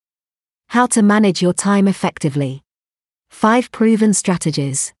How to manage your time effectively. 5 proven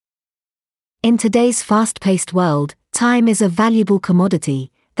strategies. In today's fast-paced world, time is a valuable commodity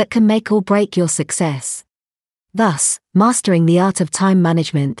that can make or break your success. Thus, mastering the art of time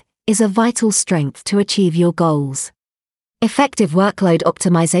management is a vital strength to achieve your goals. Effective workload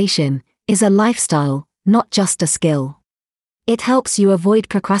optimization is a lifestyle, not just a skill. It helps you avoid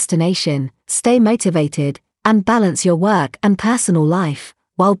procrastination, stay motivated, and balance your work and personal life,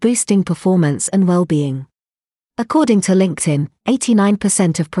 while boosting performance and well-being. According to LinkedIn,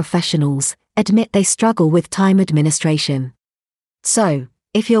 89% of professionals admit they struggle with time administration. So,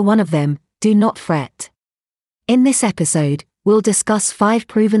 if you're one of them, do not fret. In this episode, we'll discuss 5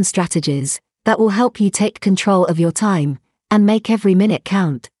 proven strategies that will help you take control of your time and make every minute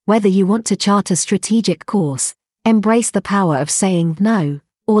count, whether you want to chart a strategic course, embrace the power of saying no,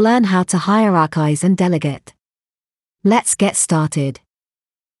 or learn how to hierarchize and delegate. Let's get started.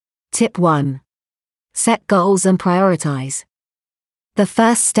 Tip 1. Set goals and prioritize. The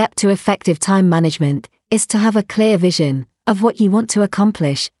first step to effective time management is to have a clear vision of what you want to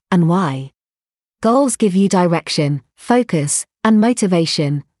accomplish and why. Goals give you direction, focus, and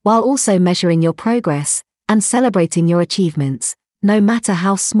motivation, while also measuring your progress and celebrating your achievements, no matter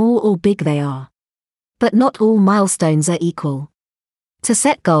how small or big they are. But not all milestones are equal. To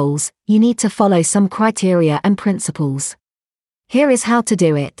set goals, you need to follow some criteria and principles. Here is how to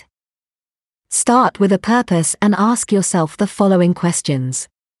do it. Start with a purpose and ask yourself the following questions.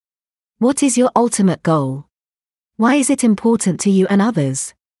 What is your ultimate goal? Why is it important to you and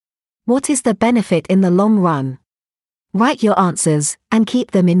others? What is the benefit in the long run? Write your answers and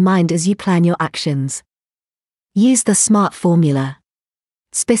keep them in mind as you plan your actions. Use the SMART formula.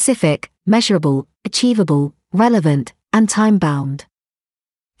 Specific, measurable, achievable, relevant, and time-bound.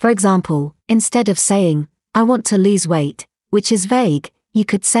 For example, instead of saying, "I want to lose weight," which is vague, you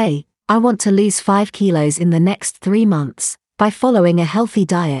could say, "I want to lose 5 kilos in the next 3 months, by following a healthy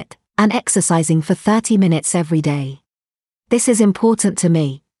diet and exercising for 30 minutes every day. This is important to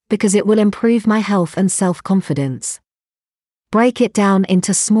me, because it will improve my health and self-confidence." Break it down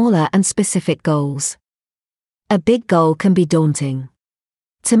into smaller and specific goals. A big goal can be daunting.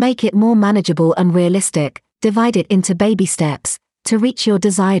 To make it more manageable and realistic, divide it into baby steps to reach your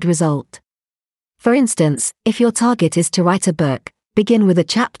desired result. For instance, if your target is to write a book, begin with a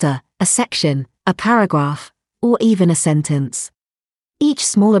chapter, a section, a paragraph, or even a sentence. Each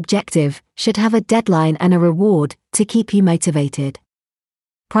small objective should have a deadline and a reward to keep you motivated.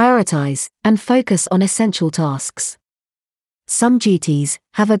 Prioritize and focus on essential tasks. Some duties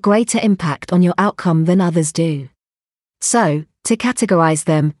have a greater impact on your outcome than others do. So, to categorize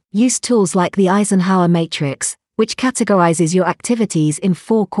them, use tools like the Eisenhower matrix, which categorizes your activities in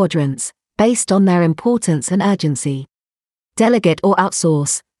 4 quadrants, based on their importance and urgency. Delegate or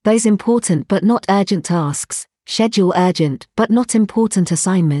outsource those important but not urgent tasks, schedule urgent but not important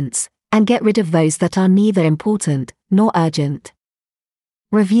assignments, and get rid of those that are neither important nor urgent.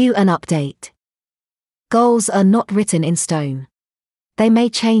 Review and update. Goals are not written in stone. They may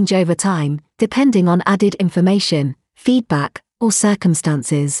change over time, depending on added information, feedback, or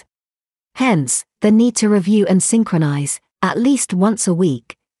circumstances. Hence, the need to review and synchronize, at least once a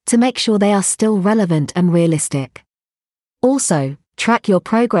week, to make sure they are still relevant and realistic. Also, track your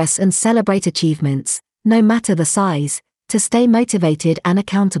progress and celebrate achievements, no matter the size, to stay motivated and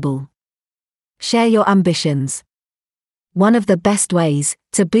accountable. Share your ambitions. One of the best ways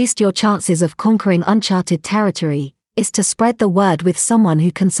to boost your chances of conquering uncharted territory is to spread the word with someone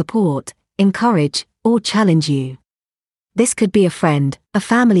who can support, encourage, or challenge you. This could be a friend, a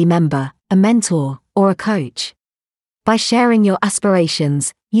family member, a mentor, or a coach. By sharing your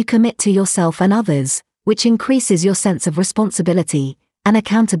aspirations, you commit to yourself and others, which increases your sense of responsibility and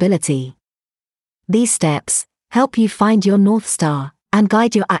accountability. These steps help you find your North Star and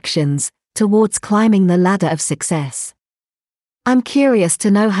guide your actions towards climbing the ladder of success. I'm curious to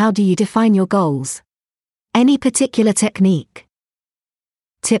know, how do you define your goals? Any particular technique?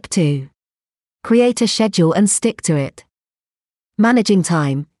 Tip 2. Create a schedule and stick to it. Managing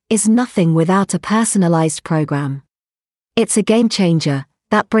time is nothing without a personalized program. It's a game changer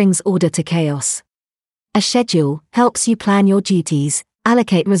that brings order to chaos. A schedule helps you plan your duties,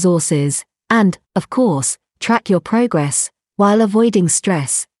 allocate resources, and, of course, track your progress, while avoiding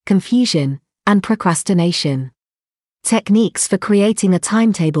stress, confusion, and procrastination. Techniques for creating a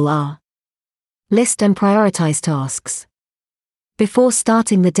timetable are: list and prioritize tasks. Before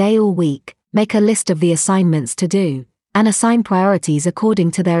starting the day or week, make a list of the assignments to do, and assign priorities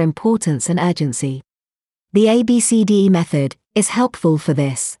according to their importance and urgency. The ABCDE method is helpful for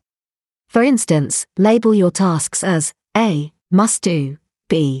this. For instance, label your tasks as A. Must do,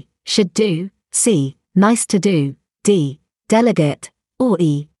 B. should do, C, nice to do, D, delegate, or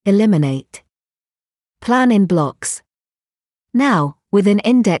E, eliminate. Plan in blocks. Now, with an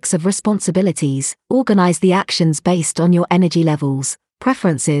index of responsibilities, organize the actions based on your energy levels,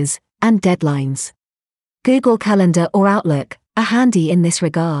 preferences, and deadlines. Google Calendar or Outlook are handy in this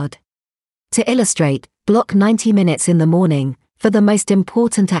regard. To illustrate, block 90 minutes in the morning for the most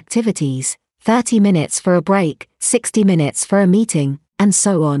important activities, 30 minutes for a break, 60 minutes for a meeting, and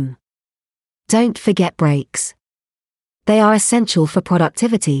so on. Don't forget breaks. They are essential for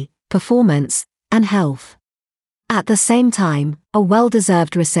productivity, performance, and health. At the same time, a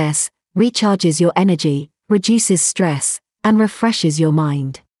well-deserved recess recharges your energy, reduces stress, and refreshes your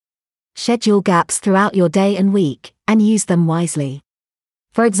mind. Schedule gaps throughout your day and week, and use them wisely.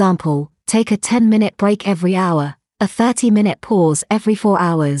 For example, take a 10-minute break every hour, a 30-minute pause every 4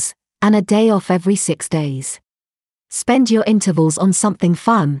 hours, and a day off every 6 days. Spend your intervals on something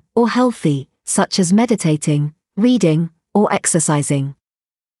fun or healthy, such as meditating, reading, or exercising.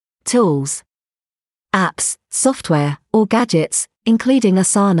 Tools. Apps, software, or gadgets, including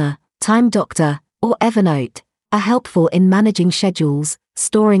Asana, Time Doctor, or Evernote, are helpful in managing schedules,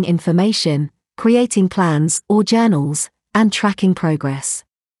 storing information, creating plans or journals, and tracking progress.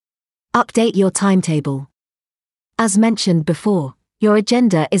 Update your timetable. As mentioned before, your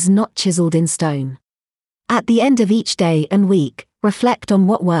agenda is not chiseled in stone. At the end of each day and week, reflect on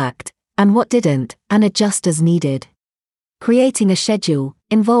what worked and what didn't, and adjust as needed. Creating a schedule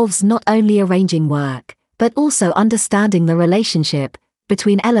involves not only arranging work, but also understanding the relationship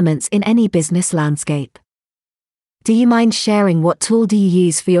between elements in any business landscape. Do you mind sharing what tool do you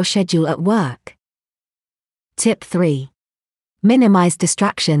use for your schedule at work? Tip 3. Minimize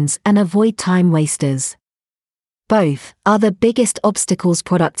distractions and avoid time wasters. Both are the biggest obstacles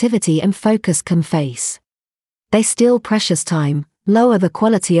productivity and focus can face. They steal precious time, lower the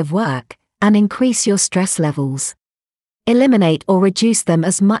quality of work, and increase your stress levels. Eliminate or reduce them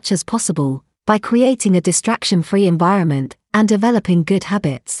as much as possible by creating a distraction-free environment and developing good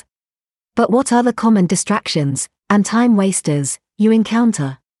habits. But what are the common distractions and time wasters you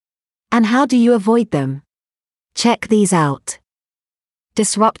encounter? And how do you avoid them? Check these out.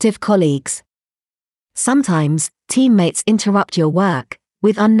 Disruptive colleagues. Sometimes, teammates interrupt your work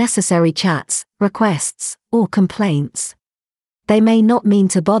with unnecessary chats, requests, or complaints. They may not mean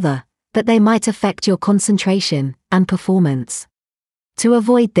to bother, but they might affect your concentration and performance. To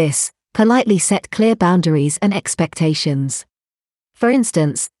avoid this, politely set clear boundaries and expectations. For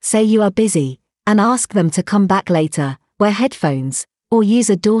instance, say you are busy, and ask them to come back later, wear headphones, or use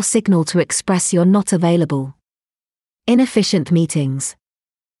a door signal to express you're not available. Inefficient meetings.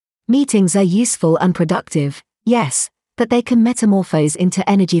 Meetings are useful and productive, yes, but they can metamorphose into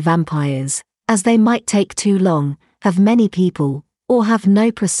energy vampires, as they might take too long, have many people, or have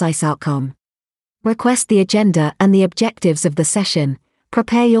no precise outcome. Request the agenda and the objectives of the session,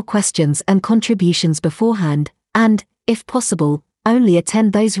 prepare your questions and contributions beforehand, and, if possible, only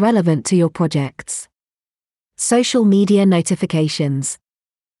attend those relevant to your projects. Social media notifications.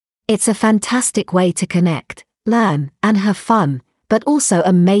 It's a fantastic way to connect, learn, and have fun, but also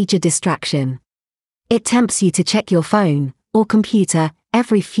a major distraction. It tempts you to check your phone or computer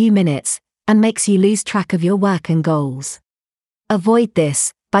every few minutes and makes you lose track of your work and goals. Avoid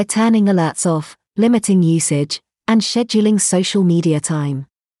this by turning alerts off, limiting usage, and scheduling social media time.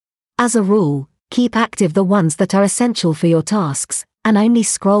 As a rule, keep active the ones that are essential for your tasks, and only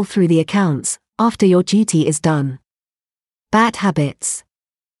scroll through the accounts after your duty is done. Bad habits.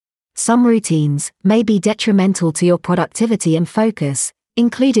 Some routines may be detrimental to your productivity and focus,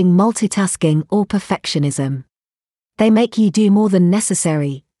 including multitasking or perfectionism. They make you do more than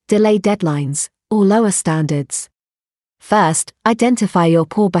necessary, delay deadlines, or lower standards. First, identify your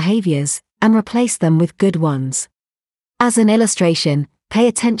poor behaviors and replace them with good ones. As an illustration, pay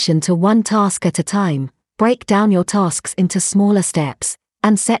attention to one task at a time, break down your tasks into smaller steps,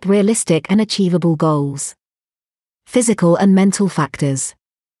 and set realistic and achievable goals. Physical and mental factors.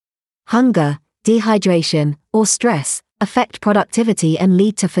 Hunger, dehydration, or stress affect productivity and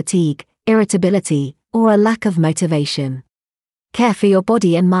lead to fatigue, irritability, or a lack of motivation. Care for your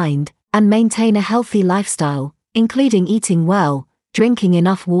body and mind, and maintain a healthy lifestyle, including eating well, drinking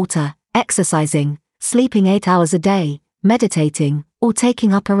enough water, exercising, sleeping 8 hours a day, meditating, or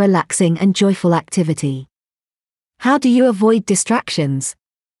taking up a relaxing and joyful activity. How do you avoid distractions?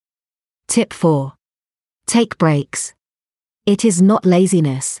 Tip 4. Take breaks. It is not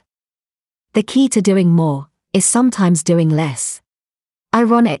laziness. The key to doing more is sometimes doing less.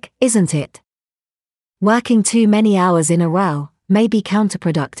 Ironic, isn't it? Working too many hours in a row may be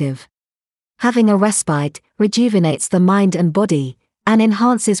counterproductive. Having a respite rejuvenates the mind and body, and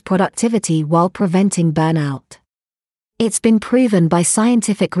enhances productivity while preventing burnout. It's been proven by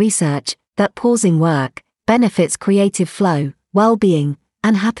scientific research that pausing work benefits creative flow, well-being,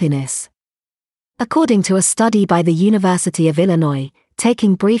 and happiness. According to a study by the University of Illinois,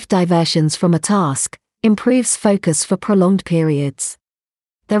 taking brief diversions from a task improves focus for prolonged periods.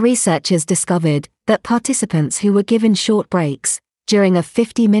 The researchers discovered that participants who were given short breaks during a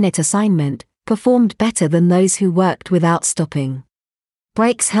 50-minute assignment performed better than those who worked without stopping.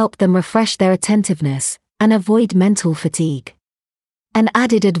 Breaks help them refresh their attentiveness and avoid mental fatigue. An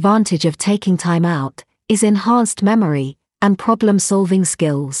added advantage of taking time out is enhanced memory and problem-solving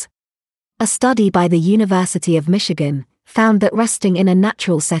skills. A study by the University of Michigan found that resting in a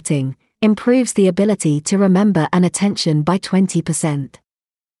natural setting improves the ability to remember and attention by 20%.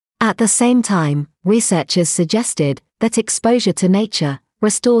 At the same time, researchers suggested that exposure to nature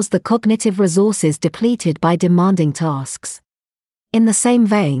restores the cognitive resources depleted by demanding tasks. In the same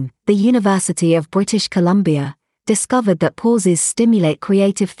vein, the University of British Columbia discovered that pauses stimulate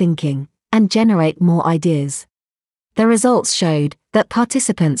creative thinking and generate more ideas. The results showed that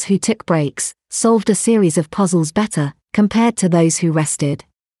participants who took breaks solved a series of puzzles better compared to those who rested.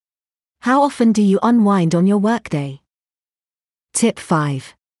 How often do you unwind on your workday? Tip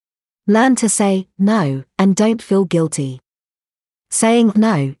 5. Learn to say no and don't feel guilty. Saying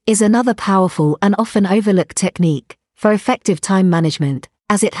no is another powerful and often overlooked technique for effective time management,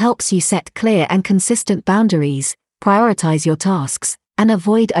 as it helps you set clear and consistent boundaries, prioritize your tasks, and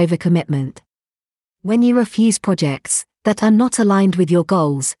avoid overcommitment. When you refuse projects that are not aligned with your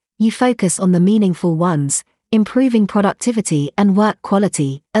goals, you focus on the meaningful ones, improving productivity and work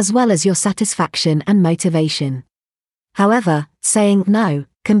quality, as well as your satisfaction and motivation. However, saying no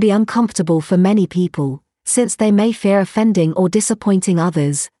can be uncomfortable for many people, since they may fear offending or disappointing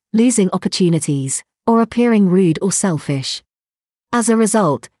others, losing opportunities, or appearing rude or selfish. As a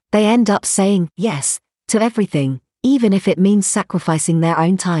result, they end up saying yes to everything, even if it means sacrificing their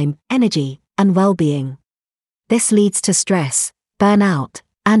own time, energy, and well-being. This leads to stress, burnout,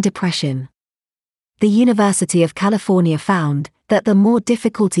 and depression. The University of California found that the more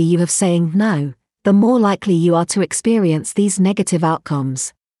difficulty you have saying no, the more likely you are to experience these negative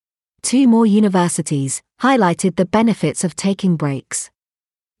outcomes. 2 more universities highlighted the benefits of taking breaks.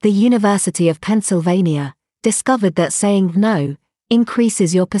 The University of Pennsylvania discovered that saying no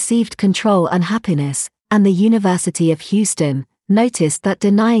increases your perceived control and happiness, and the University of Houston noticed that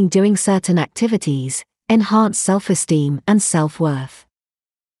denying doing certain activities enhanced self-esteem and self-worth.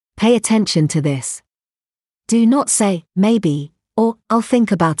 Pay attention to this. Do not say maybe or I'll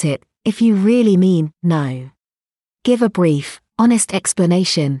think about it if you really mean no. Give a brief, honest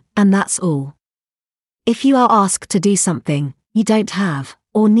explanation, and that's all. If you are asked to do something you don't have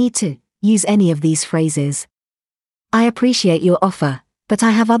or need to, use any of these phrases. I appreciate your offer, but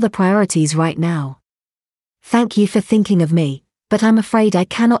I have other priorities right now. Thank you for thinking of me, but I'm afraid I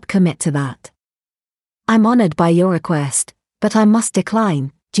cannot commit to that. I'm honored by your request, but I must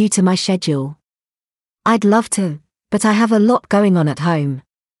decline due to my schedule. I'd love to, but I have a lot going on at home.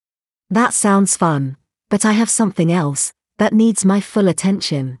 That sounds fun, but I have something else that needs my full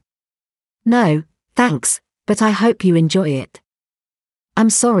attention. No, thanks, but I hope you enjoy it. I'm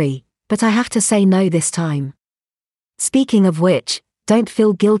sorry, but I have to say no this time. Speaking of which, don't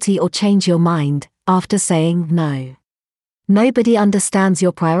feel guilty or change your mind after saying no. Nobody understands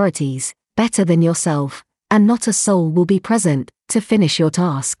your priorities better than yourself, and not a soul will be present to finish your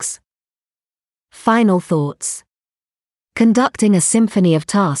tasks. Final thoughts. Conducting a symphony of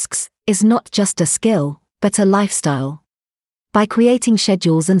tasks is not just a skill, but a lifestyle. By creating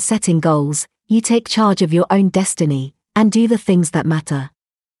schedules and setting goals, you take charge of your own destiny and do the things that matter.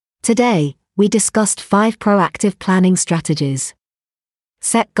 Today, we discussed 5 proactive planning strategies.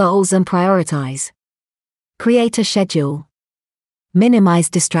 Set goals and prioritize. Create a schedule. Minimize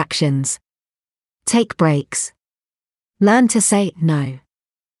distractions. Take breaks. Learn to say no.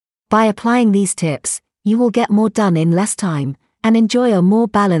 By applying these tips, you will get more done in less time and enjoy a more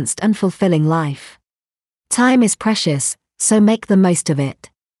balanced and fulfilling life. Time is precious, so make the most of it.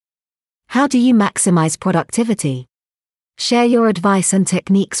 How do you maximize productivity? Share your advice and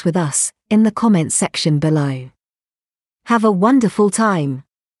techniques with us in the comments section below. Have a wonderful time.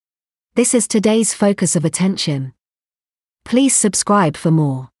 This is today's focus of attention. Please subscribe for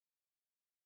more.